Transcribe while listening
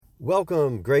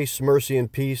Welcome, grace, mercy,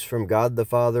 and peace from God the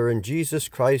Father and Jesus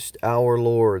Christ our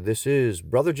Lord. This is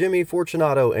Brother Jimmy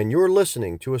Fortunato, and you're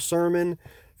listening to a sermon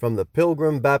from the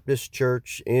Pilgrim Baptist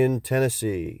Church in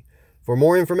Tennessee. For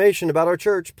more information about our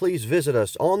church, please visit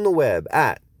us on the web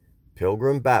at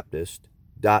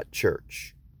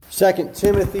pilgrimbaptist.church. 2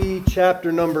 Timothy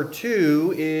chapter number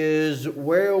 2 is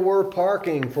where we're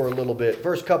parking for a little bit.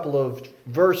 First couple of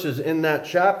verses in that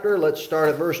chapter. Let's start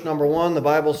at verse number 1. The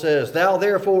Bible says, "Thou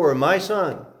therefore, my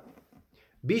son,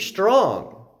 be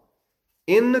strong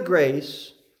in the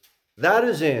grace that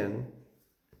is in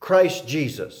Christ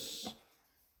Jesus."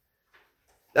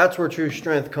 That's where true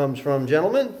strength comes from,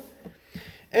 gentlemen.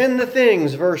 "And the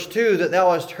things," verse 2, "that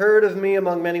thou hast heard of me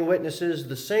among many witnesses,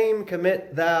 the same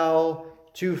commit thou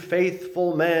to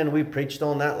faithful men." We preached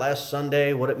on that last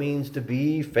Sunday, what it means to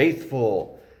be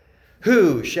faithful.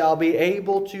 "Who shall be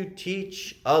able to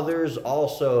teach others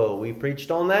also." We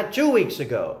preached on that 2 weeks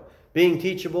ago. Being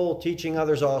teachable, teaching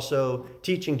others also,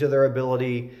 teaching to their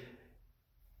ability.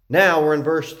 Now we're in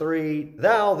verse 3.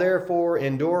 "Thou therefore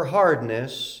endure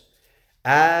hardness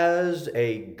as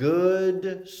a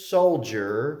good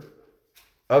soldier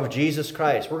of Jesus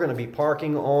Christ." We're going to be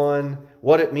parking on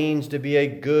what it means to be a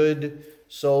good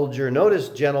soldier. Notice,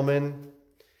 gentlemen,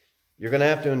 you're going to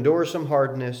have to endure some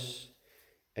hardness,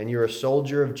 and you're a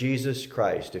soldier of Jesus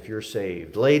Christ if you're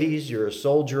saved. Ladies, you're a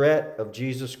soldierette of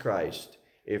Jesus Christ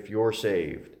if you're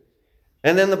saved.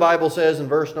 And then the Bible says in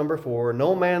verse number 4,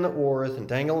 "No man that warreth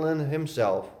entangling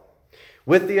himself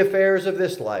with the affairs of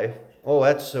this life." Oh,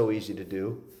 that's so easy to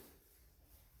do.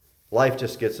 Life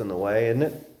just gets in the way, isn't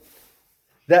it?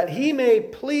 "That he may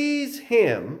please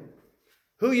him."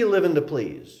 Who you living to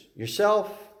please?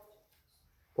 Yourself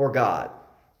or God?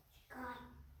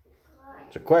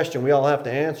 It's a question we all have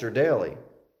to answer daily.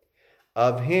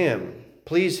 "Of him,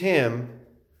 please him,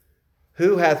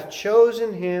 who hath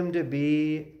chosen him to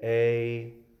be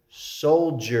a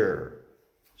soldier."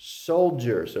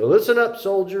 Soldier. So listen up,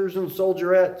 soldiers and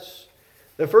soldierettes.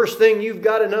 The first thing you've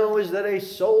got to know is that a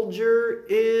soldier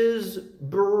is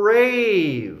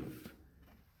brave.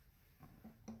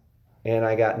 And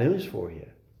I got news for you.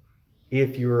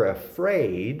 If you're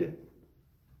afraid,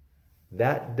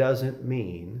 that doesn't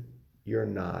mean you're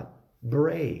not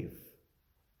brave.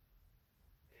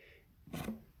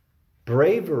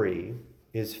 Bravery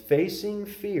is facing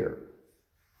fear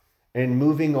and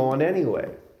moving on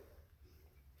anyway.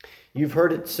 You've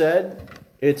heard it said,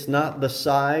 it's not the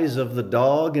size of the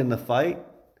dog in the fight,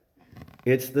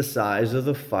 it's the size of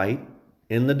the fight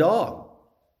in the dog.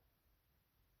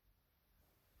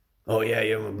 Oh yeah,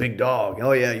 you're a big dog.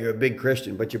 Oh yeah, you're a big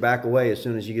Christian, but you back away as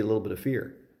soon as you get a little bit of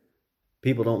fear.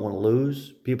 People don't want to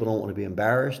lose. People don't want to be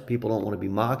embarrassed. People don't want to be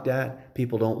mocked at.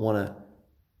 People don't want to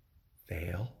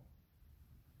fail.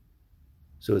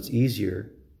 So it's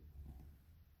easier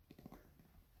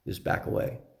just back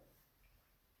away.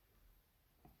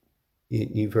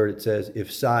 You've heard it says,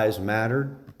 if size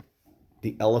mattered,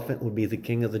 the elephant would be the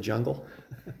king of the jungle.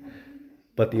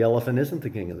 But the elephant isn't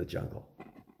the king of the jungle.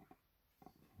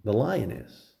 The lion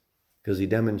is, because he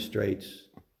demonstrates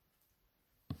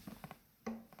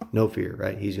no fear,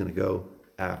 right? He's going to go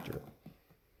after it.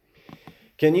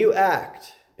 Can you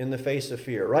act in the face of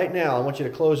fear? Right now, I want you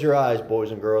to close your eyes,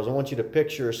 boys and girls. I want you to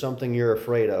picture something you're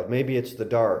afraid of. Maybe it's the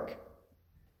dark.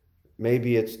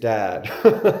 Maybe it's Dad.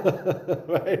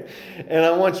 Right? And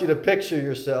I want you to picture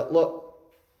yourself. Look,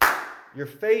 you're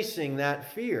facing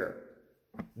that fear.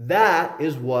 That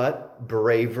is what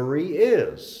bravery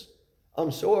is. I'm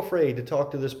so afraid to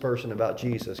talk to this person about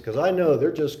Jesus because I know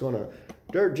they're just gonna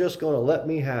let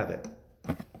me have it.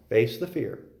 Face the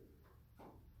fear.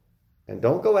 And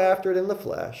don't go after it in the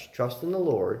flesh. Trust in the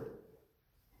Lord.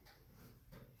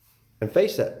 And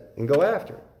face it and go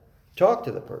after it. Talk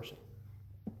to the person.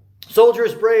 Soldier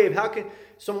is brave.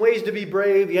 Some ways to be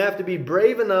brave? You have to be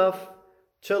brave enough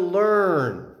to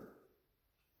learn.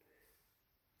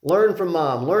 Learn from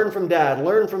mom, learn from dad,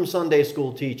 learn from Sunday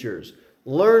school teachers.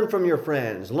 Learn from your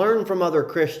friends. Learn from other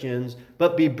Christians,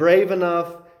 but be brave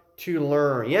enough to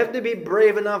learn. You have to be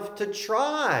brave enough to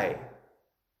try.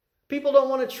 People don't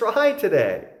want to try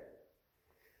today.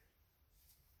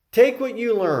 Take what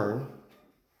you learn,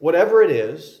 whatever it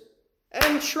is,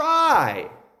 and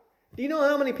try. Do you know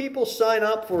how many people sign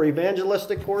up for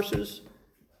evangelistic courses,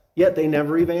 yet they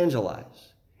never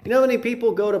evangelize? You know how many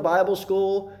people go to Bible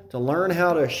school to learn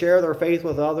how to share their faith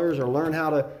with others or learn how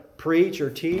to preach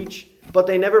or teach? But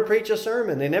they never preach a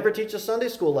sermon. They never teach a Sunday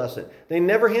school lesson. They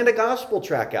never hand a gospel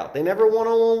tract out. They never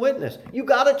one-on-one witness. You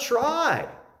got to try.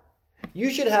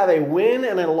 You should have a win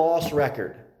and a loss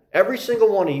record. Every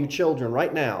single one of you children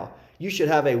right now, you should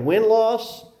have a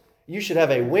win-loss You should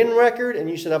have a win record and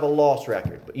you should have a loss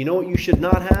record. But you know what you should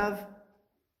not have?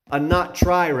 A not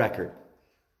try record.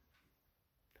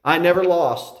 I never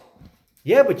lost.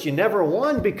 Yeah, but you never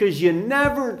won because you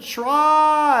never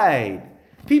tried.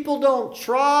 People don't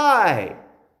try.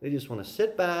 They just want to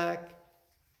sit back.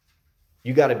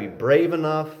 You got to be brave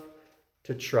enough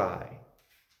to try.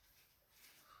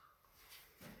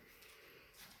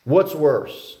 What's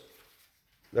worse?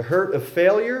 The hurt of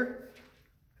failure?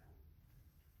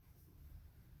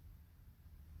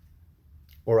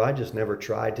 Or I just never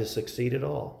tried to succeed at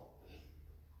all?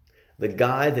 The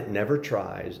guy that never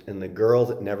tries and the girl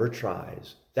that never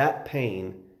tries, that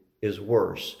pain is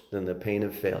worse than the pain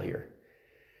of failure.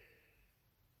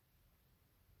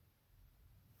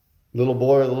 Little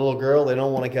boy or the little girl, they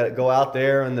don't want to go out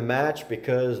there in the match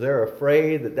because they're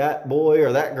afraid that that boy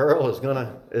or that girl is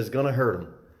gonna hurt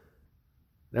them.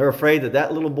 They're afraid that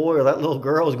that little boy or that little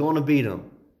girl is going to beat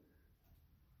them.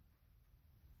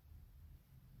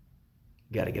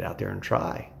 You got to get out there and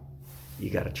try. You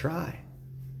got to try.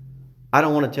 I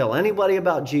don't want to tell anybody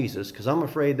about Jesus because I'm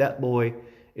afraid that boy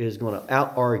is going to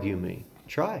out-argue me.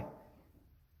 Try.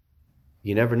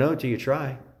 You never know till you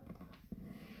try.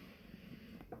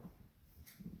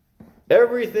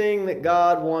 Everything that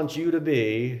God wants you to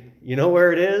be, you know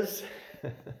where it is?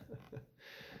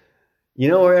 You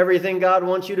know where everything God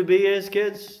wants you to be is,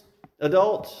 kids,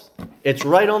 adults? It's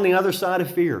right on the other side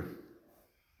of fear.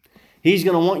 He's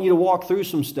going to want you to walk through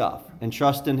some stuff and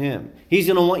trust in Him. He's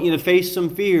going to want you to face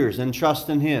some fears and trust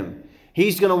in Him.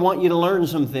 He's going to want you to learn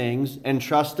some things and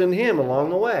trust in Him along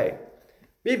the way.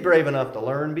 Be brave enough to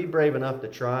learn. Be brave enough to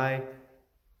try.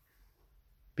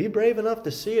 Be brave enough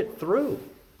to see it through.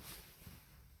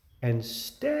 And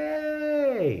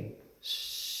stay.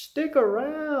 Stick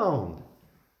around.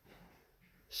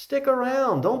 Stick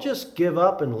around. Don't just give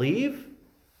up and leave.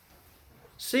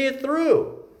 See it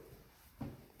through.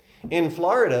 In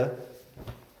Florida,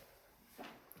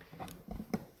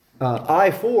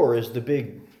 I-4 is the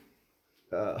big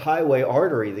highway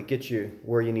artery that gets you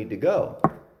where you need to go.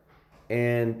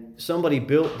 And somebody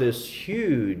built this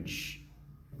huge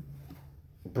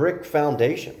brick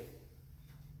foundation,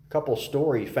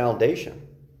 couple-story foundation.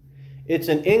 It's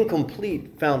an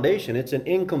incomplete foundation. It's an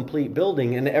incomplete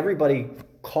building, and everybody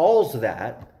calls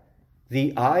that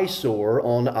the eyesore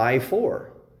on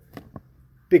I-4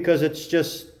 because it's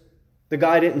just the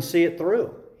guy didn't see it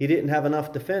through. He didn't have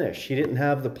enough to finish. He didn't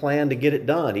have the plan to get it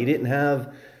done. He didn't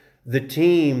have the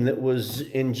team that was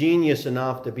ingenious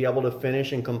enough to be able to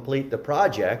finish and complete the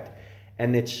project.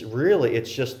 And it's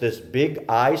just this big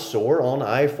eyesore on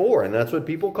I-4, and that's what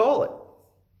people call it.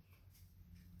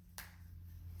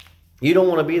 You don't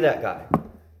want to be that guy.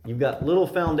 You've got little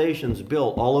foundations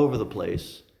built all over the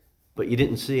place, but you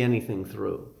didn't see anything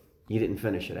through. You didn't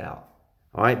finish it out.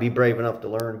 All right, be brave enough to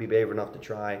learn. Be brave enough to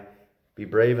try. Be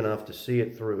brave enough to see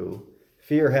it through.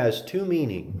 Fear has two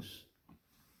meanings.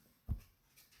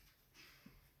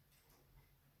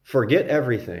 Forget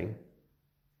everything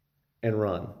and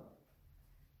run.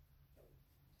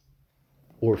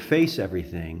 Or face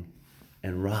everything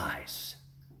and rise.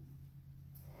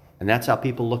 And that's how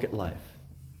people look at life.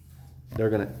 They're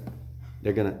gonna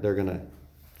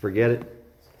forget it,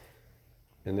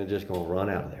 and they're just gonna run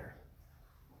out of there.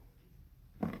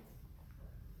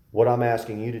 What I'm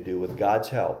asking you to do with God's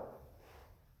help,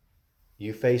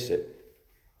 you face it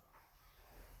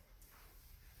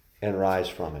and rise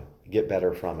from it. Get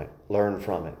better from it. Learn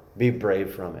from it. Be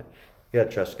brave from it. You got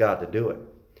to trust God to do it.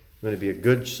 I'm going to be a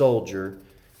good soldier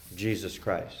of Jesus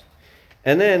Christ.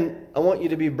 And then I want you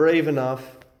to be brave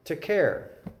enough to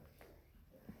care.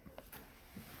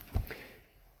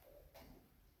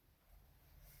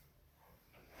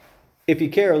 If you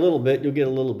care a little bit, you'll get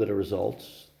a little bit of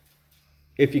results.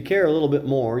 If you care a little bit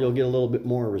more, you'll get a little bit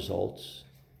more results.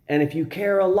 And if you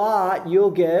care a lot, you'll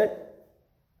get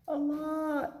a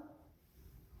lot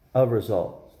of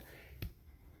results.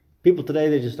 People today,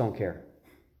 they just don't care.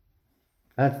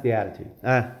 That's the attitude.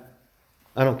 I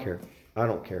don't care. I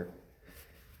don't care.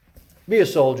 Be a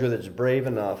soldier that's brave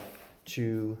enough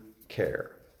to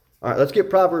care. All right, let's get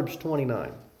Proverbs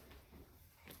 29.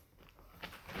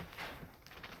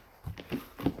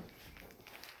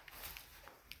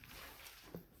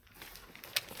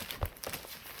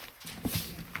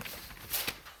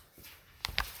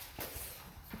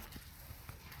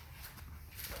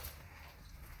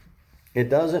 It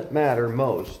doesn't matter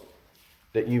most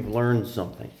that you've learned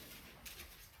something.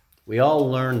 We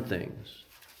all learn things.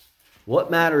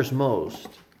 What matters most?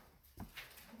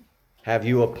 Have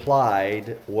you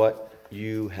applied what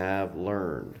you have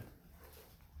learned?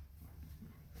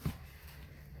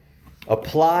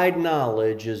 Applied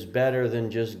knowledge is better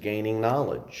than just gaining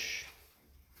knowledge.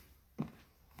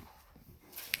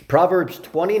 Proverbs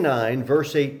 29,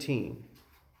 verse 18.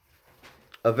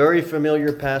 A very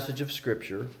familiar passage of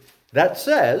Scripture that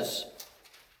says,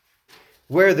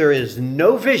 where there is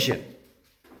no vision,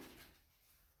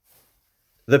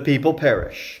 the people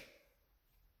perish.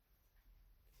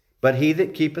 But he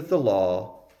that keepeth the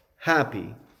law,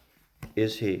 happy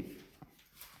is he.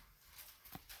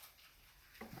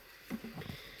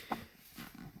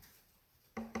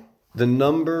 The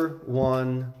number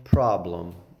one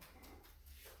problem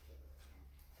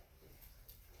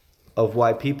of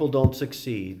why people don't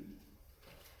succeed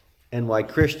and why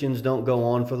Christians don't go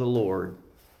on for the Lord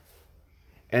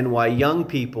and why young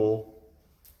people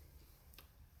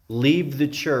leave the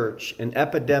church in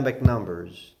epidemic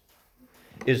numbers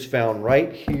is found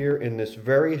right here in this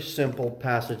very simple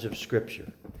passage of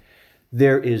Scripture.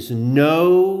 There is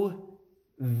no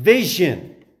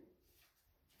vision.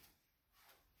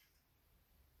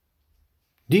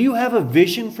 Do you have a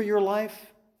vision for your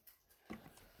life?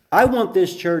 I want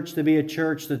this church to be a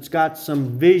church that's got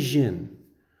some vision.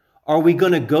 Are we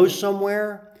going to go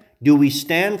somewhere? Do we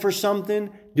stand for something?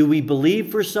 Do we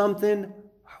believe for something?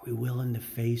 Are we willing to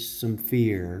face some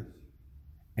fear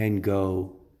and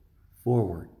go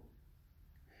forward?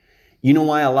 You know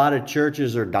why a lot of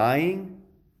churches are dying?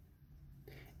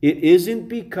 It isn't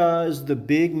because the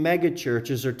big mega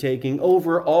churches are taking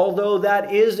over, although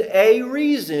that is a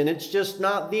reason. It's just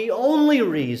not the only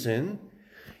reason.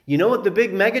 You know what the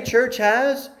big mega church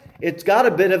has? It's got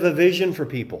a bit of a vision for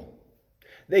people.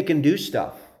 They can do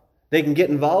stuff. They can get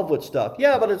involved with stuff.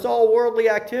 Yeah, but it's all worldly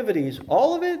activities.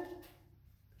 All of it?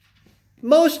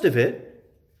 Most of it.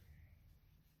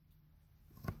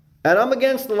 And I'm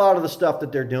against a lot of the stuff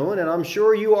that they're doing, and I'm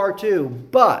sure you are too.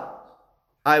 But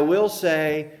I will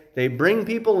say they bring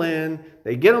people in,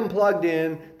 they get them plugged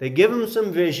in, they give them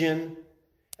some vision,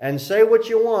 and say what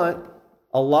you want.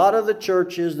 A lot of the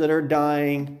churches that are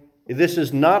dying, this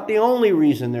is not the only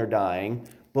reason they're dying,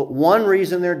 but one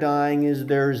reason they're dying is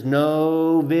there's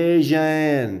no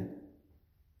vision.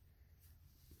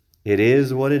 It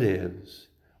is what it is.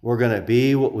 We're going to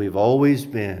be what we've always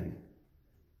been.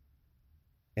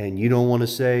 And you don't want to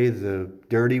say the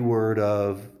dirty word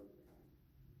of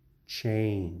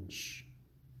change.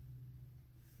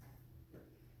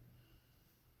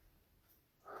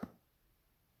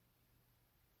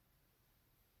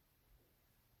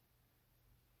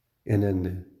 And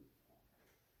then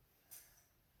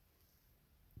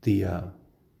the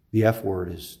F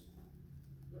word is,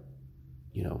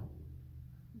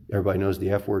 everybody knows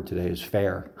the F word today is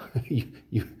fair.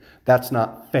 That's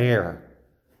not fair.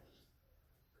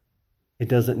 It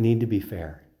doesn't need to be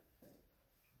fair.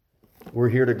 We're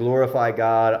here to glorify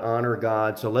God, honor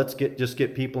God, so let's just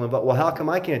get people involved. Well, how come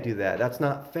I can't do that? That's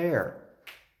not fair.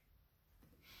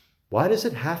 Why does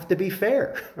it have to be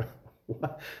fair?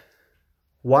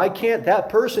 Why can't that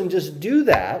person just do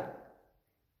that?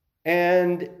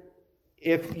 And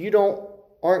if you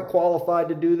aren't qualified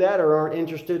to do that or aren't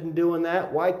interested in doing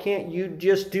that, why can't you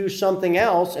just do something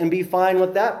else and be fine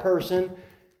with that person?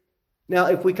 Now,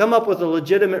 if we come up with a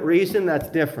legitimate reason, that's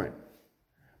different.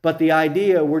 But the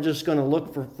idea, we're just going to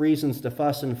look for reasons to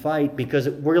fuss and fight because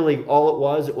it really, it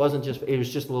was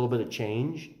just a little bit of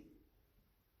change.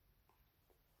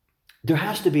 There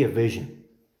has to be a vision.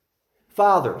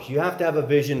 Fathers, you have to have a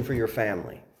vision for your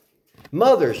family.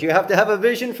 Mothers, you have to have a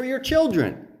vision for your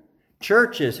children.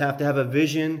 Churches have to have a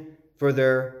vision for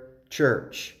their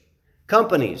church.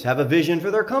 Companies have a vision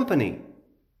for their company.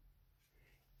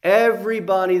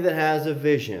 Everybody that has a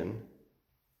vision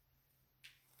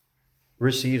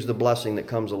receives the blessing that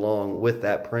comes along with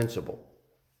that principle.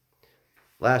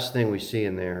 Last thing we see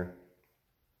in there.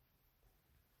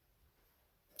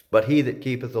 But he that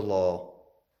keepeth the law,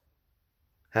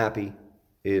 happy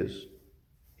is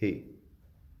he.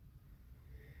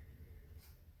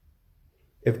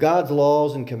 If God's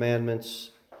laws and commandments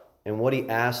and what he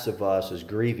asks of us is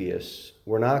grievous,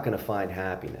 we're not going to find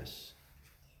happiness.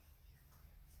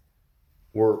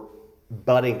 We're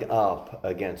butting up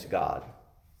against God.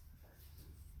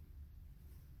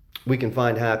 We can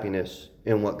find happiness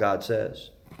in what God says.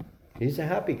 He's a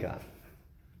happy God.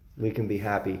 We can be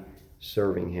happy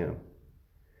serving him.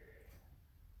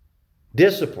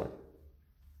 Discipline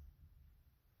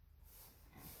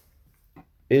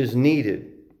is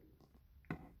needed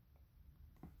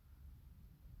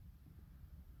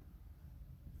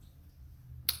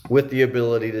with the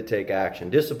ability to take action.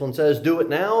 Discipline says do it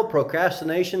now.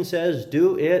 Procrastination says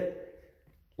do it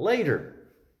later.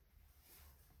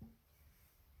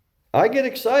 I get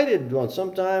excited when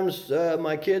sometimes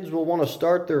my kids will want to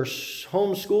start their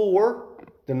homeschool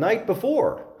work the night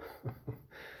before.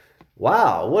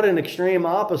 Wow, what an extreme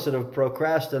opposite of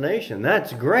procrastination.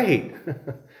 That's great.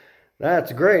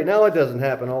 That's great. Now, it doesn't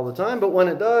happen all the time, but when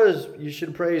it does, you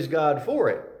should praise God for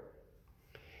it.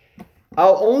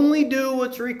 I'll only do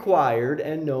what's required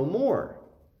and no more.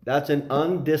 That's an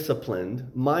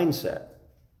undisciplined mindset.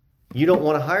 You don't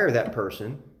want to hire that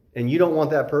person, and you don't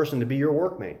want that person to be your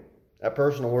workmate. That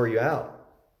person will wear you out.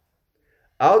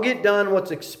 I'll get done what's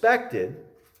expected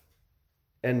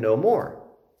and no more.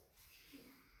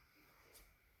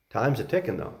 Time's a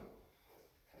ticking, though.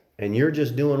 And you're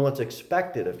just doing what's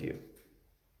expected of you.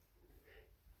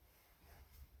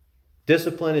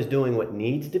 Discipline is doing what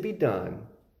needs to be done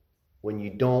when you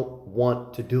don't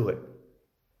want to do it.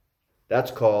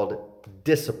 That's called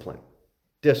discipline.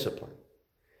 Discipline.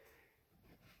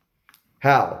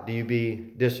 How do you be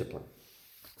disciplined?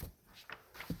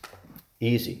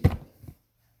 Easy.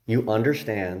 You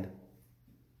understand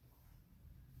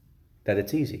that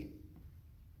it's easy.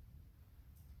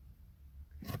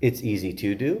 It's easy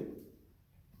to do,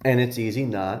 and it's easy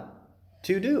not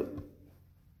to do.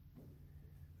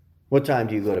 What time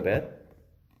do you go to bed?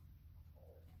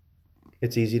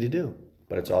 It's easy to do,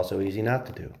 but it's also easy not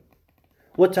to do.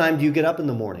 What time do you get up in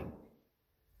the morning?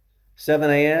 7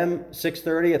 a.m.,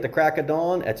 6:30 at the crack of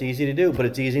dawn? That's easy to do, but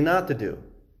it's easy not to do.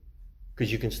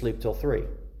 Because you can sleep till 3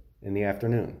 in the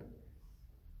afternoon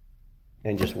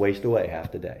and just waste away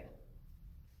half the day.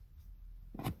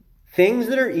 Things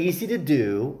that are easy to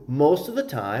do most of the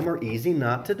time are easy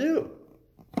not to do.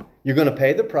 You're going to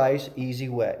pay the price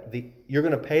you're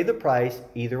going to pay the price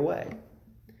either way.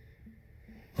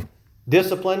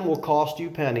 Discipline will cost you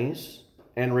pennies,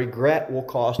 and regret will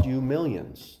cost you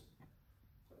millions.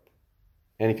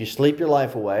 And if you sleep your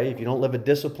life away, if you don't live a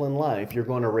disciplined life, you're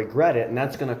going to regret it, and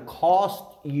that's going to cost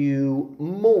you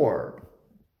more.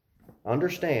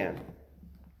 Understand,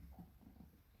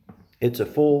 it's a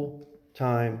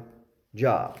full-time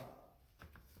job.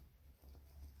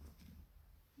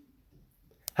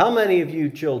 How many of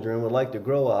you children would like to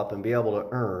grow up and be able to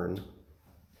earn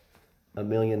 $1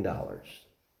 million?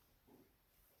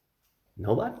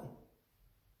 Nobody?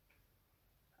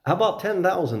 How about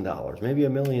 $10,000? Maybe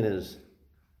 $1 million is...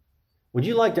 Would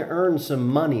you like to earn some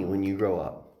money when you grow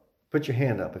up? Put your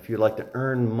hand up if you'd like to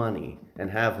earn money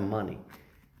and have money.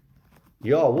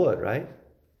 You all would, right?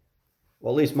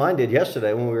 Well, at least mine did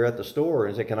yesterday when we were at the store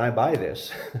and said, "Can I buy this?"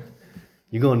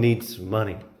 You're going to need some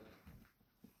money.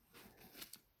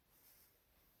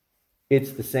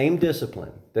 It's the same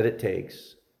discipline that it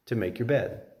takes to make your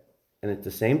bed. And it's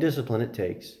the same discipline it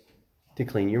takes to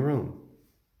clean your room.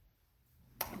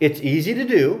 It's easy to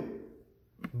do,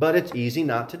 but it's easy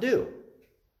not to do.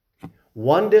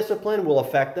 One discipline will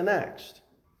affect the next.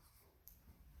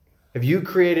 Have you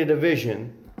created a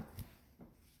vision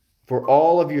for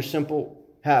all of your simple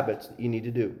habits that you need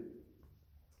to do?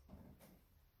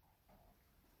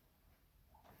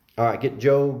 All right, get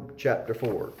Job chapter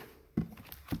 4.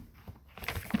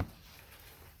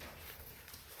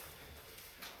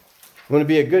 You want to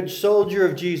be a good soldier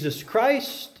of Jesus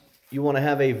Christ. You want to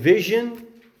have a vision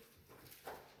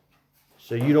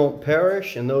so you don't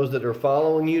perish and those that are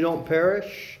following you don't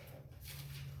perish.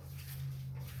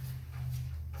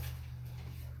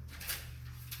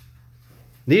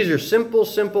 These are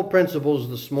simple principles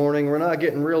this morning. We're not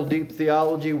getting real deep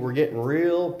theology. We're getting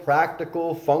real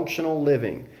practical, functional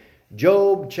living.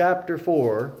 Job chapter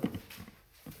 4,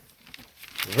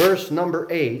 verse number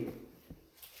 8.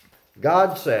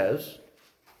 God says,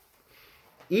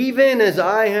 "Even as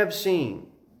I have seen,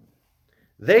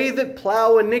 they that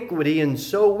plow iniquity and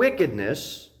sow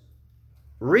wickedness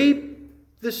reap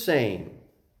the same."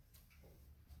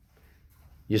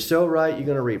 You sow right, you're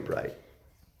going to reap right.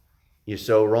 You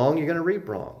sow wrong, you're going to reap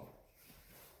wrong.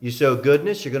 You sow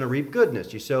goodness, you're going to reap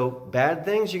goodness. You sow bad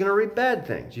things, you're going to reap bad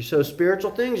things. You sow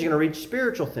spiritual things, you're going to reap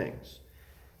spiritual things.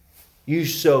 You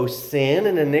sow sin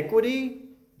and iniquity,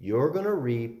 you're going to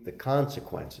reap the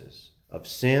consequences of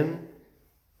sin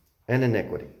and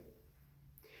iniquity.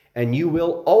 And you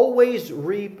will always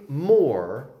reap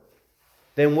more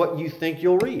than what you think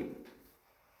you'll reap.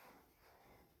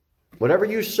 Whatever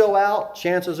you sow out,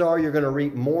 chances are you're going to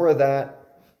reap more of that.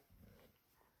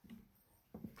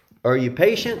 Are you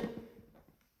patient?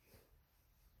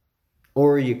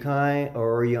 Or are you kind,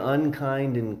 or are you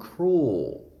unkind and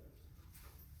cruel?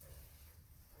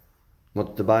 What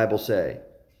does the Bible say?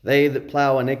 They that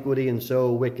plow iniquity and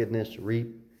sow wickedness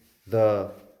reap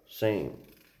the same.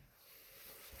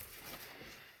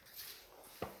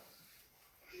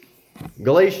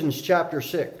 Galatians chapter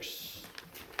 6.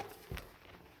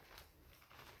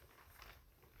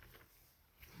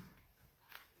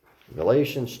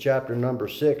 Galatians chapter number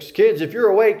 6. Kids, if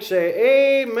you're awake,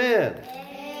 say amen.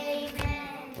 Amen.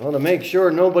 Well, to make sure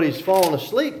nobody's falling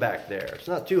asleep back there. It's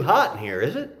not too hot in here,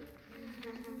 is it?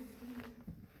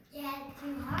 Yeah,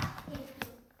 too hot.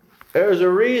 There's a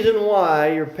reason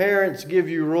why your parents give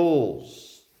you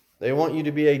rules. They want you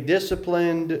to be a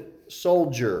disciplined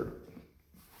soldier.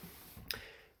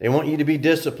 They want you to be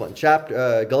disciplined.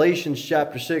 Galatians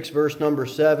chapter 6, verse number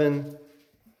 7.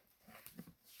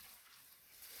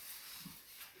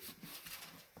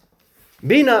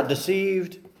 Be not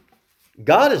deceived.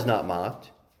 God is not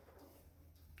mocked.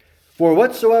 For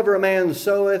whatsoever a man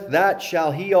soweth, that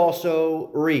shall he also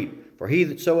reap. For he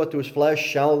that soweth to his flesh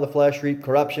shall of the flesh reap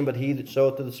corruption, but he that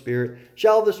soweth to the Spirit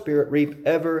shall of the Spirit reap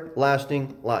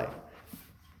everlasting life.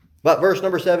 But verse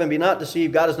number 7, be not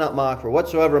deceived, God is not mocked. For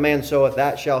whatsoever a man soweth,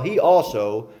 that shall he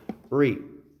also reap.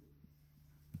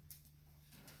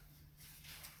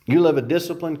 You live a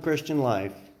disciplined Christian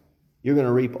life, you're going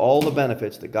to reap all the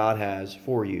benefits that God has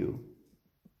for you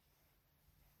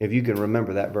if you can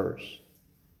remember that verse.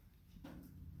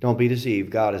 Don't be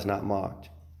deceived, God is not mocked.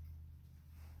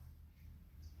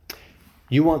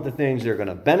 You want the things that are going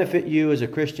to benefit you as a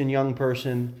Christian young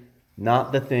person,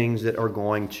 not the things that are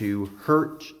going to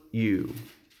hurt you.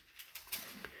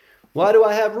 Why do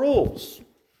I have rules?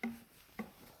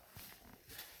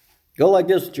 Go like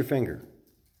this with your finger.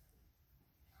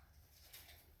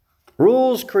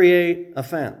 Rules create a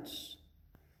fence.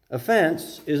 A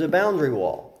fence is a boundary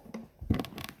wall.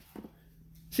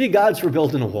 See, God's for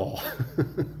building a wall.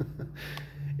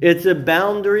 It's a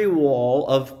boundary wall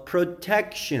of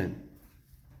protection.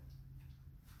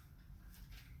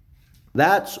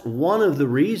 That's one of the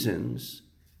reasons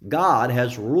God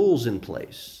has rules in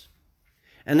place.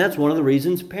 And that's one of the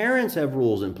reasons parents have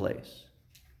rules in place.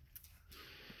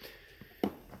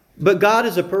 But God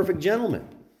is a perfect gentleman.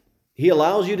 He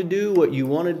allows you to do what you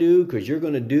want to do because you're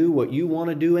going to do what you want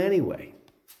to do anyway.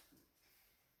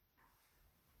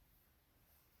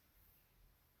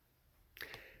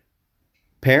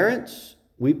 Parents,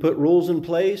 we put rules in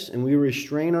place and we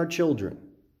restrain our children.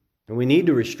 And we need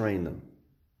to restrain them.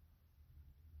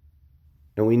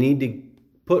 And we need to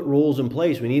put rules in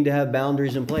place. We need to have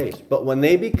boundaries in place. But when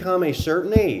they become a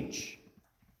certain age,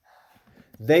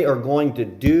 they are going to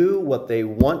do what they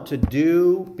want to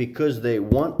do because they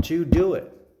want to do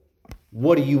it.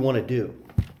 What do you want to do?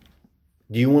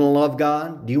 Do you want to love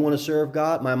God? Do you want to serve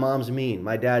God? My mom's mean.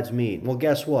 My dad's mean. Well,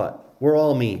 guess what? We're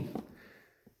all mean.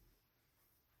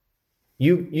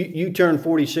 You turn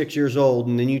 46 years old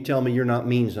and then you tell me you're not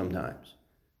mean sometimes.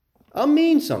 I'm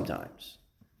mean sometimes.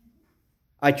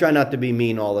 I try not to be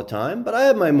mean all the time, but I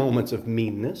have my moments of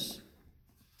meanness.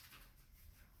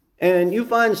 And you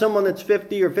find someone that's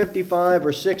 50 or 55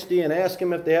 or 60 and ask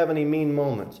them if they have any mean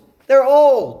moments. They're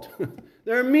old.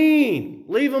 They're mean.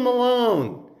 Leave them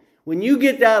alone. When you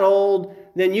get that old,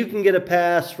 then you can get a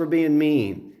pass for being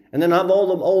mean. And then have all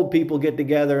the old people get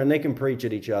together and they can preach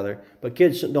at each other. But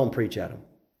kids, don't preach at them.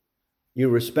 You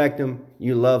respect them.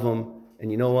 You love them.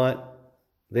 And you know what?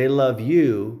 They love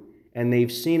you. And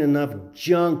they've seen enough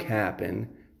junk happen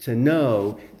to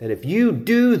know that if you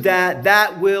do that,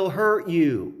 that will hurt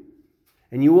you.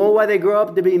 And you know why they grow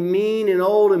up to be mean and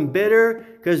old and bitter?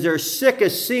 Because they're sick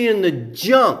of seeing the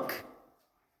junk.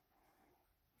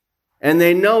 And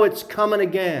they know it's coming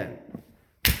again.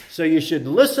 So you should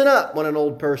listen up when an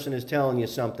old person is telling you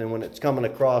something, when it's coming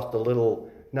across a little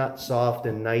not soft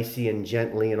and nicey and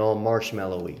gently and all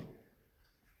marshmallowy.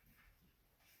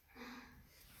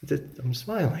 I'm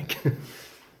smiling.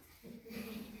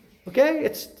 Okay?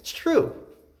 It's true.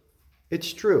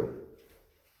 It's true.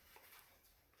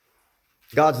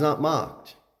 God's not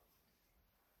mocked.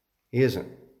 He isn't.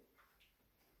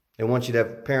 Parents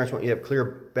want you to have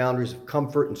clear boundaries of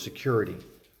comfort and security.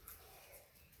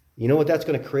 You know what that's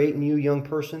going to create in you, young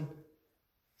person?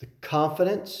 The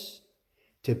confidence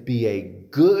to be a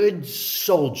good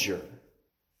soldier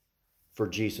for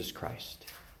Jesus Christ.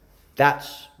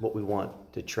 That's what we want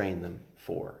to train them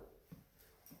for.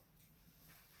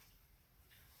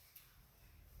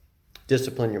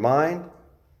 Discipline your mind.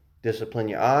 Discipline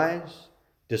your eyes.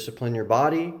 Discipline your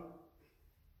body.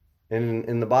 And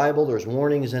in the Bible, there's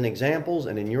warnings and examples.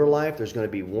 And in your life, there's going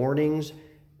to be warnings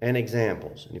and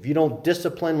examples. And if you don't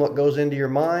discipline what goes into your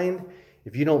mind,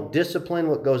 if you don't discipline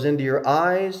what goes into your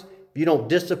eyes, if you don't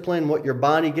discipline what your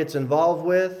body gets involved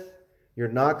with, you're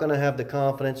not going to have the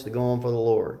confidence to go on for the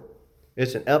Lord.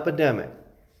 It's an epidemic.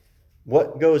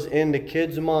 What goes into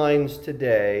kids' minds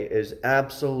today is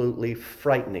absolutely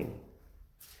frightening.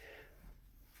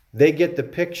 They get the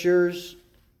pictures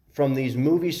from these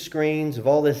movie screens of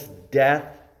all this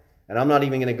death, and I'm not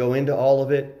even going to go into all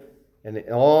of it, And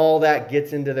all that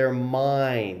gets into their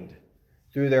mind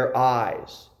through their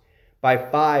eyes. By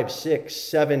 5, 6,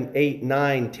 7, 8,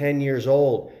 9, 10 years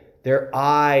old, their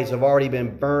eyes have already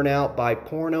been burnt out by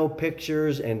porno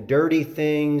pictures and dirty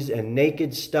things and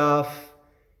naked stuff.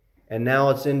 And now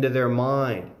it's into their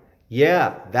mind.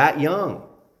 Yeah, that young.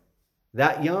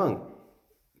 That young.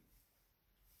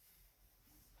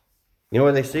 You know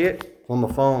where they see it? From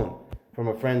a phone, from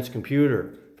a friend's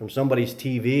computer, from somebody's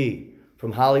TV,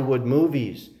 from Hollywood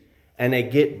movies. And they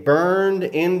get burned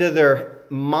into their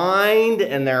mind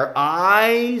and their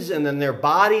eyes, and then their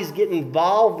bodies get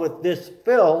involved with this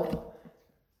filth.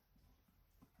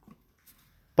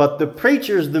 But the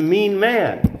preacher's the mean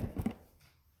man.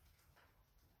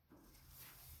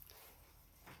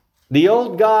 The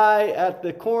old guy at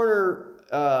the corner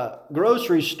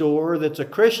grocery store that's a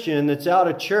Christian that's out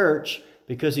of church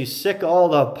because he's sick of all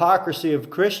the hypocrisy of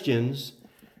Christians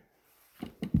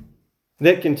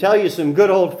that can tell you some good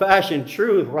old-fashioned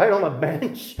truth right on a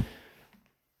bench.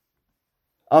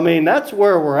 I mean, that's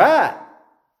where we're at.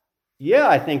 Yeah,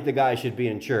 I think the guy should be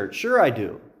in church. Sure I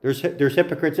do. There's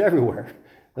hypocrites everywhere.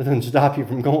 That doesn't stop you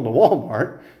from going to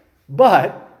Walmart.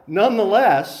 But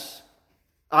nonetheless,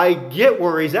 I get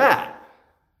where he's at.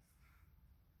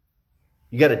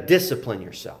 You got to discipline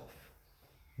yourself.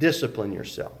 Discipline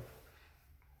yourself.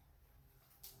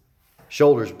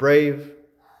 Shoulders brave.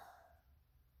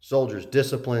 Soldier's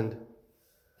disciplined.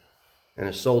 And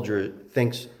a soldier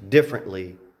thinks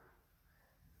differently.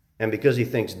 And because he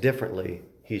thinks differently,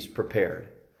 he's prepared.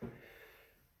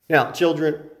 Now,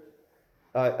 children,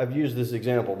 I've used this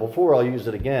example before. I'll use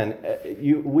it again.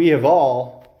 We have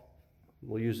all,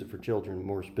 we'll use it for children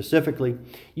more specifically,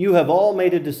 you have all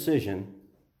made a decision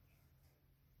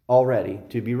already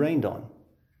to be rained on.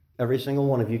 Every single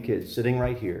one of you kids sitting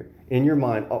right here, in your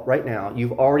mind, right now,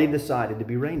 you've already decided to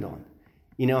be rained on.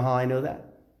 You know how I know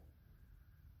that?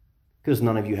 Because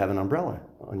none of you have an umbrella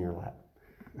on your lap.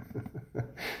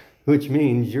 Which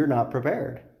means you're not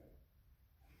prepared.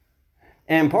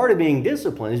 And part of being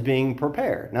disciplined is being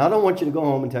prepared. Now, I don't want you to go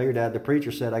home and tell your dad the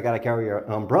preacher said I got to carry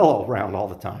an umbrella around all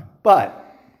the time.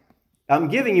 But I'm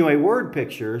giving you a word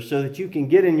picture so that you can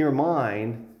get in your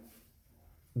mind,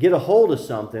 get a hold of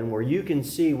something where you can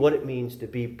see what it means to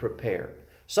be prepared.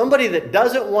 Somebody that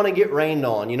doesn't want to get rained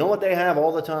on, you know what they have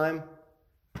all the time?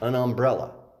 An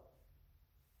umbrella.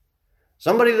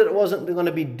 Somebody that wasn't going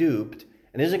to be duped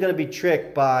and isn't going to be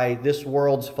tricked by this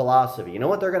world's philosophy. You know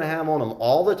what they're going to have on them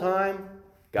all the time?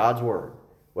 God's Word.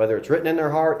 Whether it's written in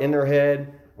their heart, in their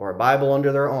head, or a Bible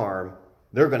under their arm,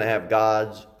 they're going to have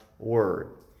God's Word.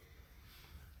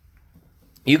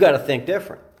 You got to think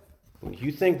different. When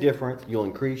you think different, you'll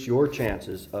increase your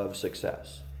chances of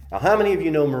success. Now, how many of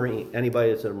you know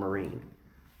anybody that's a Marine?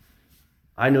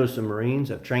 I know some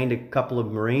Marines. I've trained a couple of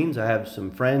Marines. I have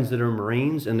some friends that are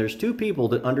Marines, and there's two people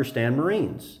that understand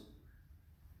Marines.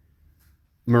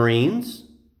 Marines,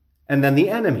 and then the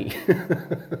enemy.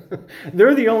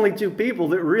 They're the only two people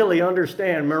that really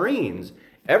understand Marines.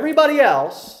 Everybody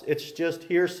else, it's just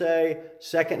hearsay,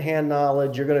 secondhand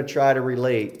knowledge. You're going to try to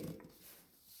relate.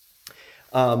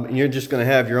 And you're just going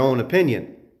to have your own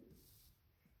opinion.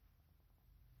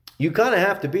 You kind of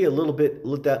have to be a little bit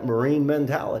with that Marine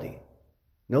mentality.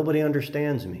 Nobody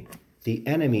understands me. The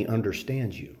enemy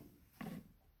understands you.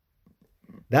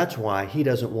 That's why he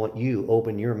doesn't want you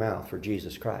open your mouth for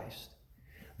Jesus Christ.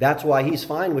 That's why he's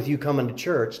fine with you coming to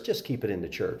church. Just keep it in the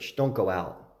church. Don't go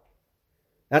out.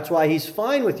 That's why he's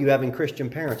fine with you having Christian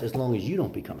parents as long as you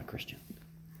don't become a Christian.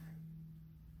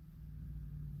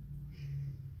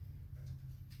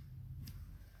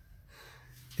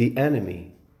 The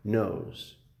enemy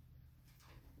knows.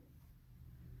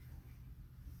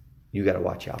 You got to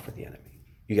watch out for the enemy.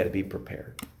 You got to be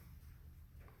prepared.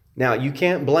 Now, you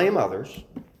can't blame others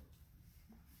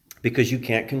because you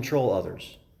can't control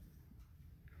others.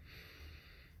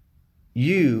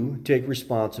 You take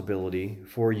responsibility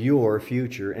for your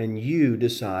future and you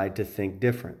decide to think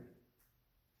different.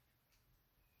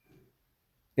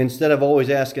 Instead of always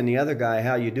asking the other guy,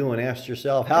 how you doing? Ask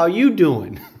yourself, how you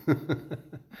doing?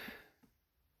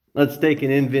 Let's take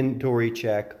an inventory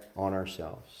check on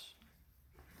ourselves.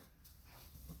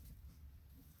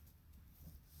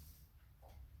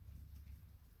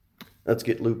 Let's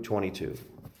get Luke 22.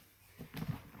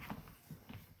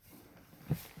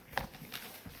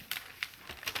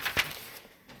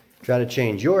 Try to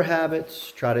change your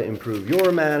habits. Try to improve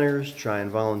your manners. Try and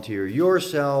volunteer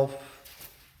yourself.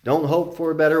 Don't hope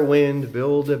for a better wind.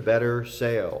 Build a better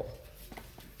sail.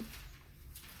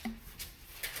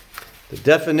 The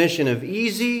definition of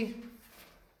easy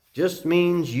just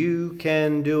means you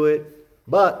can do it,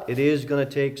 but it is going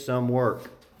to take some work.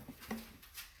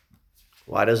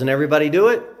 Why doesn't everybody do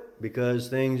it? Because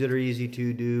things that are easy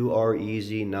to do are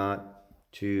easy not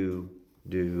to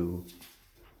do.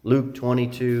 Luke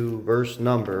 22, verse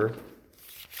number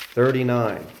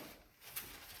 39.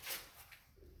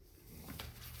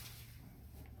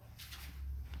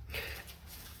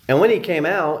 And when he came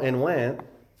out and went,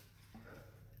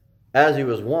 as he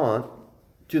was wont,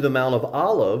 to the Mount of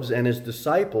Olives, and his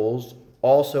disciples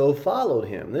also followed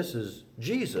him. This is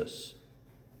Jesus.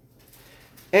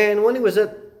 And when he was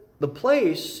at the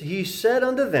place, he said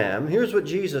unto them, here's what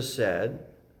Jesus said,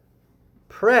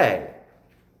 pray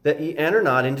that ye enter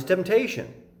not into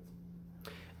temptation.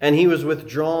 And he was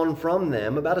withdrawn from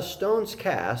them about a stone's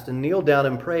cast, and kneeled down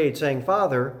and prayed, saying,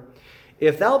 Father,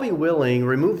 if thou be willing,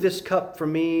 remove this cup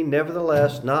from me.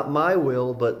 Nevertheless, not my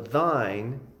will, but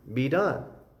thine be done.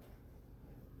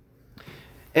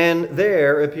 And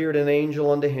there appeared an angel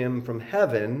unto him from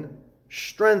heaven,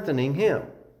 strengthening him.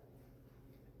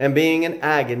 And being in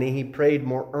agony, he prayed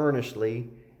more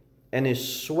earnestly, and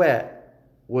his sweat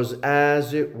was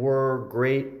as it were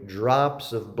great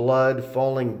drops of blood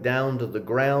falling down to the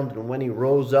ground. And when he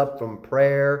rose up from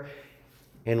prayer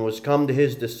and was come to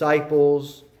his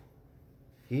disciples,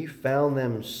 he found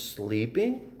them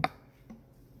sleeping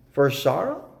for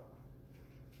sorrow.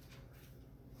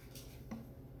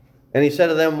 And he said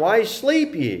to them, why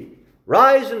sleep ye?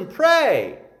 Rise and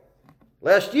pray,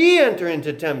 lest ye enter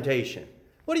into temptation.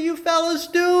 What are you fellas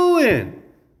doing?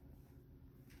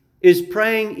 Is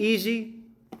praying easy?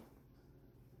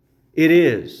 It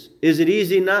is. Is it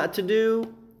easy not to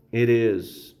do? It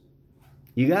is.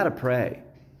 You got to pray.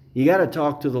 You got to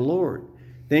talk to the Lord.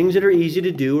 Things that are easy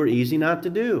to do are easy not to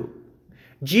do.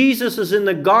 Jesus is in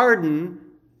the garden,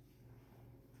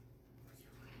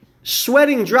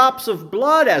 sweating drops of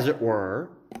blood, as it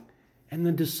were, and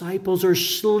the disciples are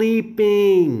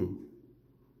sleeping.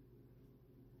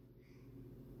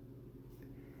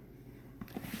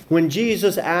 When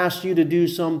Jesus asks you to do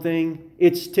something,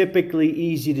 it's typically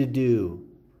easy to do.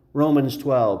 Romans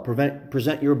 12,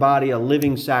 present your body a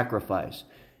living sacrifice.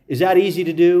 Is that easy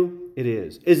to do? It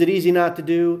is. Is it easy not to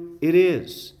do? It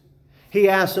is. He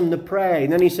asks them to pray,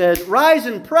 and then he says, rise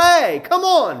and pray. Come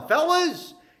on,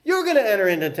 fellas. You're going to enter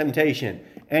into temptation,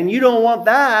 and you don't want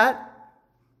that.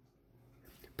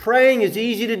 Praying is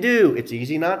easy to do. It's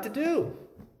easy not to do.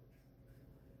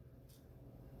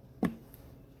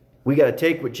 We got to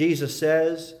take what Jesus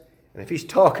says, and if he's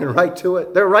talking right to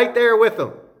it, they're right there with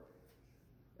him.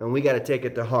 And we got to take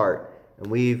it to heart,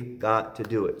 and we've got to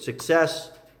do it.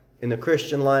 Success in the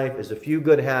Christian life is a few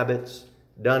good habits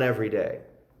done every day.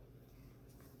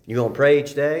 You going to pray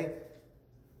each day?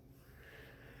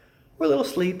 Or a little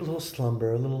sleep, a little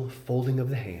slumber, a little folding of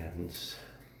the hands.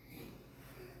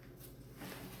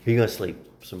 You're going to sleep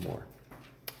some more.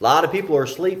 A lot of people are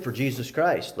asleep for Jesus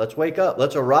Christ. Let's wake up.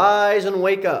 Let's arise and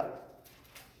wake up.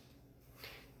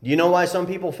 Do you know why some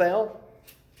people fail?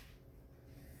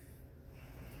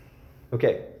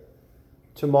 Okay.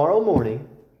 Tomorrow morning,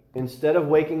 instead of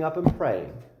waking up and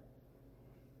praying,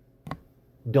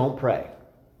 don't pray.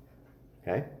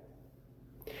 Okay?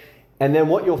 And then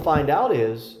what you'll find out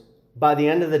is, by the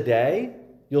end of the day,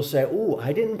 you'll say, ooh,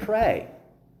 I didn't pray.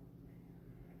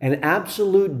 An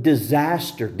absolute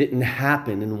disaster didn't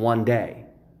happen in one day.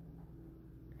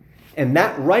 And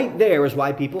that right there is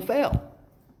why people fail.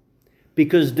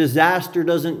 Because disaster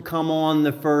doesn't come on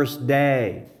the first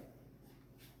day.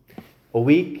 A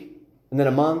week, and then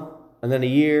a month, and then a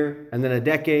year, and then a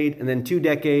decade, and then 2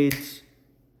 decades.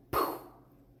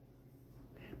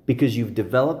 Because you've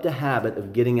developed a habit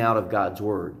of getting out of God's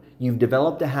Word. You've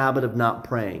developed a habit of not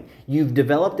praying. You've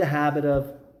developed a habit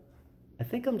of, I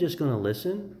think I'm just going to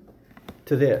listen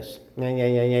to this. I'm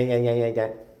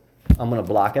going to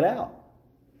block it out.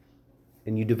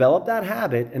 And you develop that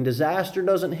habit, and disaster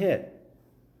doesn't hit.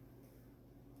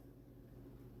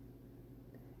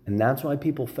 And that's why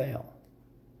people fail.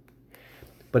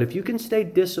 But if you can stay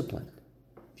disciplined,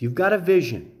 if you've got a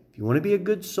vision, if you want to be a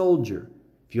good soldier,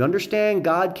 if you understand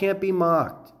God can't be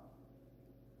mocked,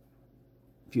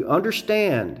 if you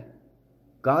understand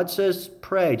God says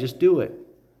pray, just do it.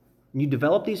 And you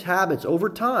develop these habits over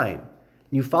time,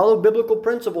 you follow biblical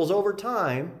principles over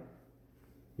time,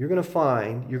 you're going to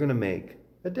find you're going to make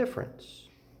a difference.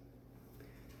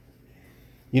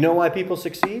 You know why people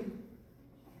succeed?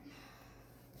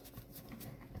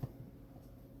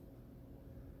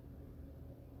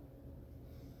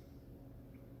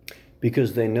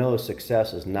 Because they know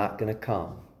success is not going to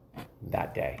come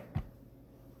that day.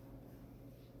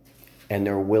 And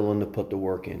they're willing to put the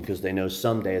work in because they know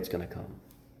someday it's going to come.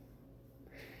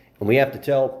 And we have to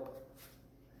tell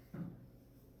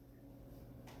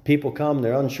people come,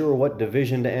 they're unsure what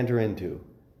division to enter into.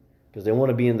 because they want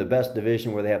to be in the best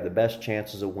division where they have the best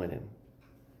chances of winning.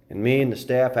 And me and the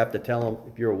staff have to tell them,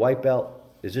 if you're a white belt,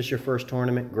 is this your first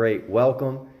tournament? Great,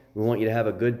 welcome. We want you to have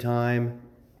a good time.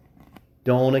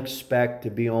 Don't expect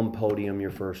to be on podium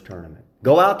your first tournament.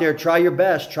 Go out there, try your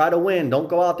best, try to win. Don't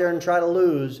go out there and try to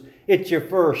lose. It's your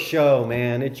first show,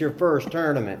 man. It's your first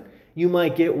tournament. You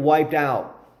might get wiped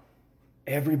out.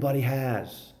 Everybody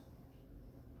has.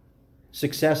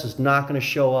 Success is not going to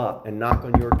show up and knock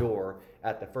on your door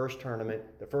at the first tournament,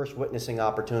 the first witnessing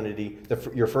opportunity,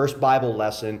 your first Bible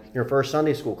lesson, your first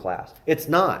Sunday school class. It's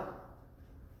not.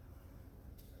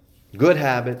 Good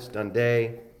habits done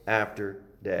day after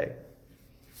day.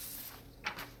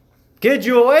 Kids,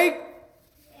 you awake?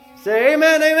 Say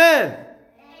amen, amen.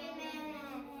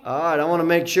 All right, I want to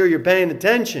make sure you're paying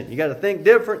attention. You got to think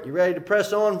different. You're ready to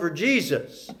press on for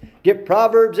Jesus. Get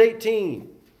Proverbs 18.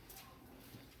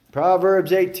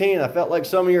 Proverbs 18. I felt like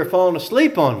some of you are falling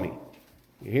asleep on me.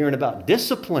 You're hearing about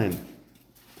discipline.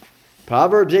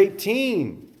 Proverbs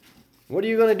 18. What are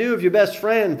you going to do if your best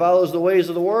friend follows the ways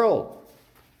of the world?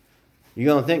 You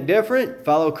going to think different?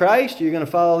 Follow Christ? Or you're going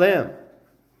to follow them?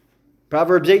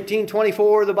 Proverbs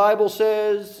 18:24, the Bible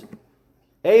says,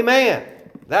 a man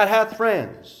that hath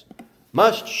friends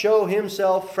must show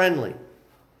himself friendly.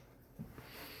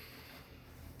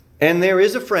 And there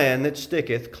is a friend that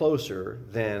sticketh closer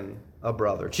than a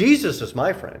brother. Jesus is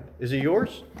my friend. Is he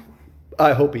yours?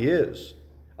 I hope he is.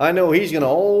 I know he's going to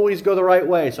always go the right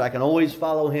way, so I can always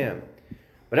follow him.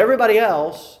 But everybody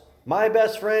else, my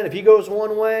best friend, if he goes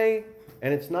one way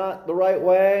and it's not the right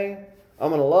way, I'm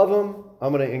going to love him.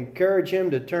 I'm going to encourage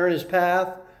him to turn his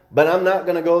path, but I'm not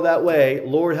going to go that way.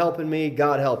 Lord helping me,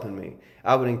 God helping me.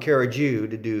 I would encourage you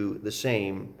to do the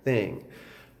same thing.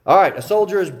 All right, a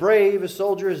soldier is brave, a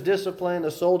soldier is disciplined,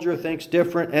 a soldier thinks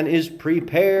different and is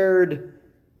prepared.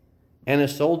 And a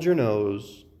soldier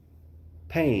knows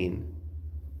pain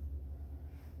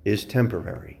is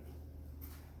temporary.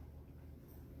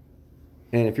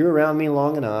 And if you're around me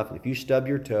long enough, and if you stub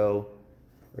your toe,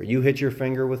 or you hit your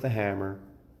finger with a hammer,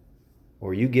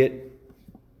 or you get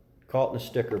caught in a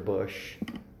sticker bush,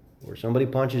 or somebody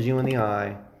punches you in the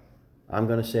eye, I'm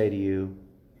going to say to you,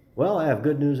 well, I have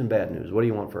good news and bad news. What do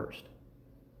you want first?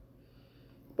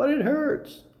 But it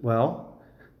hurts. Well,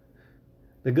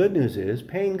 the good news is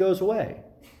pain goes away.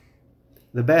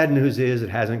 The bad news is it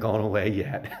hasn't gone away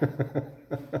yet.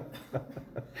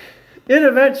 It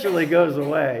eventually goes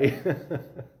away.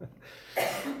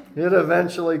 It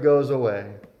eventually goes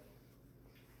away.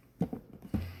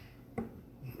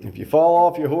 If you fall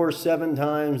off your horse 7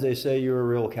 times, they say you're a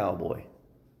real cowboy.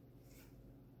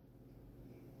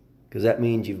 Because that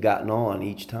means you've gotten on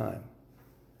each time.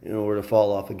 In order to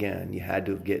fall off again, you had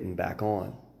to have gotten back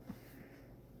on.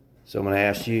 So I'm going to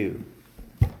ask you,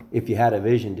 if you had a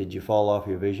vision, did you fall off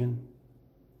your vision?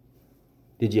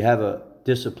 Did you have a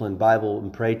disciplined Bible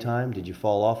and pray time? Did you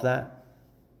fall off that?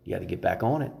 You got to get back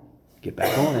on it. Get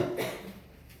back on it.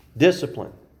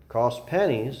 Discipline costs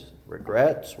pennies.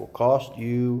 Regrets will cost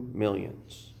you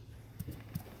millions.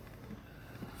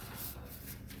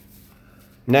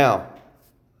 Now,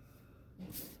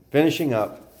 finishing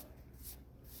up,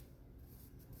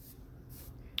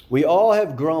 we all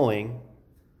have growing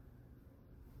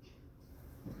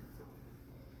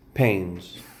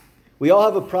pains. We all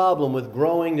have a problem with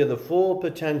growing to the full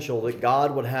potential that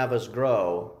God would have us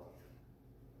grow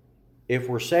if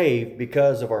we're saved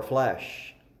because of our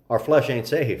flesh. Our flesh ain't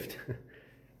saved.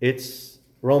 It's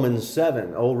Romans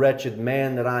 7, O wretched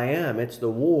man that I am. It's the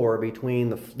war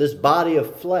between this body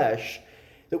of flesh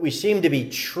that we seem to be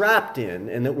trapped in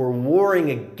and that we're warring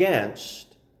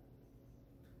against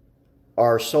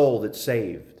our soul that's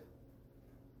saved.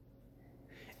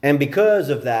 And because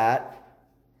of that,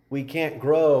 we can't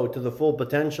grow to the full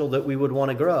potential that we would want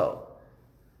to grow.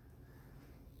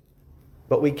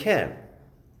 But we can.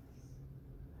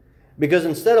 Because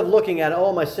instead of looking at,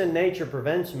 oh, my sin nature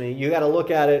prevents me, you got to look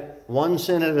at it one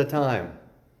sin at a time,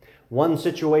 one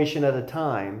situation at a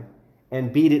time,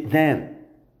 and beat it then.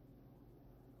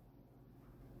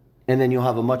 And then you'll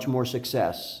have a much more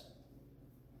success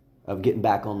of getting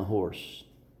back on the horse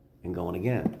and going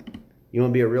again. You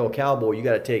want to be a real cowboy, you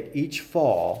got to take each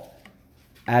fall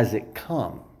as it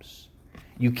comes.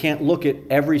 You can't look at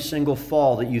every single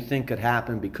fall that you think could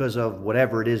happen because of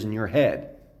whatever it is in your head.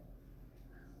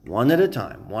 One at a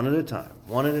time, one at a time,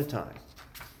 one at a time.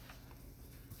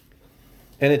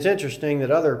 And it's interesting that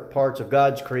other parts of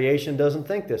God's creation doesn't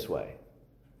think this way.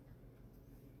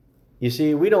 You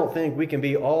see, we don't think we can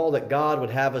be all that God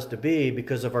would have us to be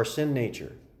because of our sin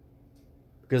nature,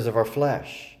 because of our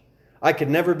flesh. I could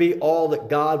never be all that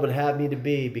God would have me to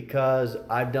be because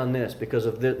I've done this, because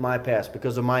of my past,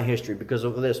 because of my history, because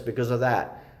of this, because of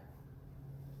that.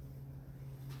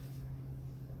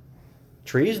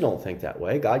 Trees don't think that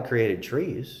way. God created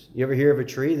trees. You ever hear of a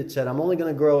tree that said, I'm only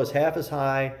going to grow as half as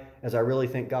high as I really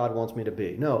think God wants me to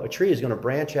be? No, a tree is going to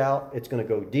branch out. It's going to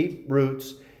go deep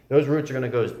roots. Those roots are going to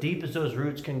go as deep as those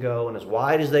roots can go and as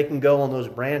wide as they can go on those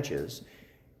branches.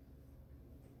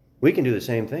 We can do the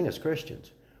same thing as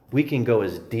Christians. We can go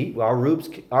as deep. Our roots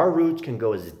can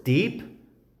go as deep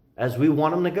as we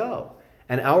want them to go.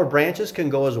 And our branches can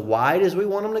go as wide as we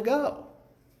want them to go.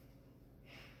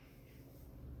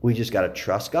 We just got to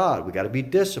trust God. We got to be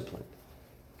disciplined.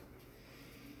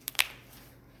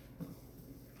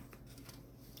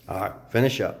 All right,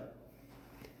 finish up.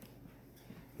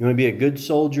 You want to be a good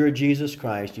soldier of Jesus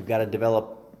Christ, you've got to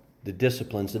develop the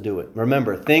disciplines to do it.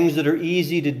 Remember, things that are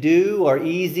easy to do are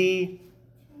easy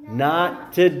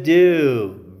not to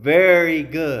do. Very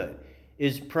good.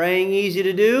 Is praying easy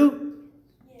to do?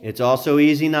 It's also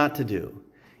easy not to do.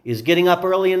 Is getting up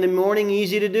early in the morning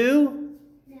easy to do?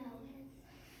 No.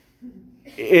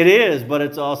 It is, but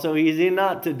it's also easy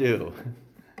not to do.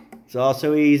 It's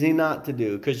also easy not to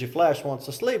do because your flesh wants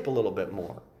to sleep a little bit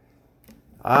more.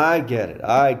 I get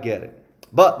it.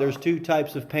 But there's two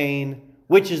types of pain.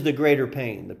 Which is the greater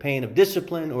pain? The pain of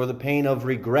discipline or the pain of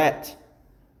regret?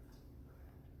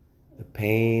 The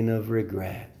pain of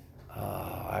regret.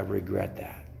 Oh, I regret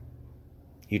that.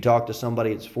 You talk to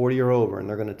somebody that's 40 or over and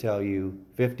they're going to tell you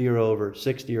 50 or over,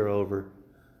 60 or over.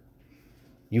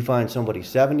 You find somebody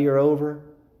 70 or over,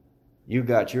 you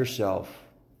got yourself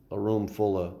a room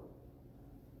full of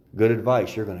good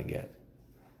advice you're going to get.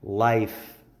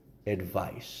 Life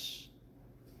advice.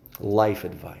 Life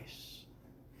advice.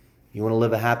 You want to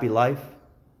live a happy life?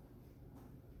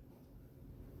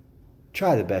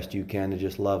 Try the best you can to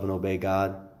just love and obey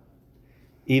God.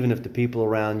 Even if the people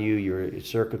around you, your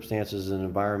circumstances and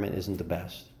environment isn't the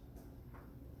best.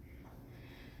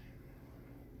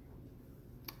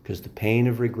 Because the pain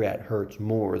of regret hurts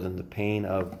more than the pain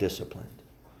of discipline.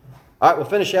 All right, we'll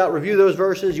finish out. Review those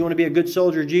verses. You want to be a good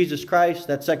soldier of Jesus Christ.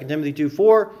 That's 2 Timothy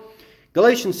 2:4.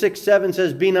 Galatians 6:7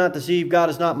 says, Be not deceived, God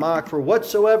is not mocked. For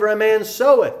whatsoever a man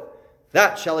soweth,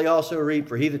 that shall he also reap.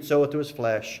 For he that soweth to his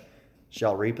flesh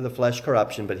shall reap of the flesh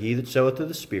corruption. But he that soweth to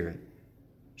the Spirit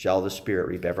shall the Spirit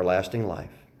reap everlasting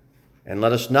life. And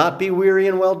let us not be weary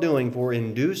in well-doing, for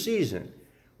in due season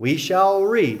we shall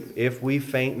reap if we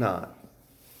faint not.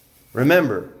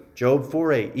 Remember, Job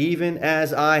 4:8, Even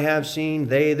as I have seen,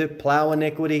 they that plow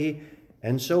iniquity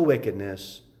and sow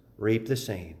wickedness reap the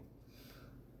same.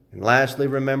 And lastly,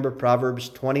 remember Proverbs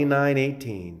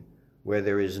 29:18, where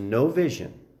there is no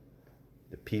vision,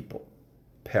 the people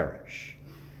perish.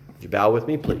 Would you bow with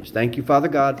me, please? Thank you, Father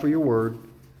God, for your word.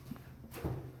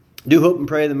 Do hope and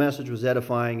pray the message was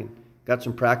edifying and got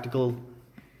some practical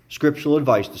scriptural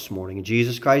advice this morning. In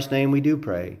Jesus Christ's name we do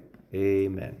pray.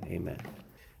 Amen. Amen.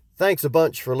 Thanks a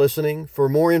bunch for listening. For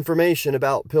more information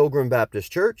about Pilgrim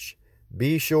Baptist Church,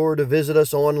 be sure to visit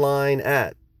us online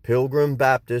at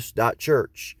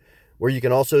pilgrimbaptist.church, where you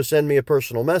can also send me a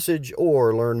personal message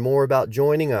or learn more about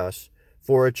joining us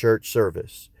for a church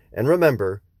service. And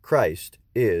remember, Christ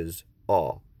is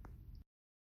all.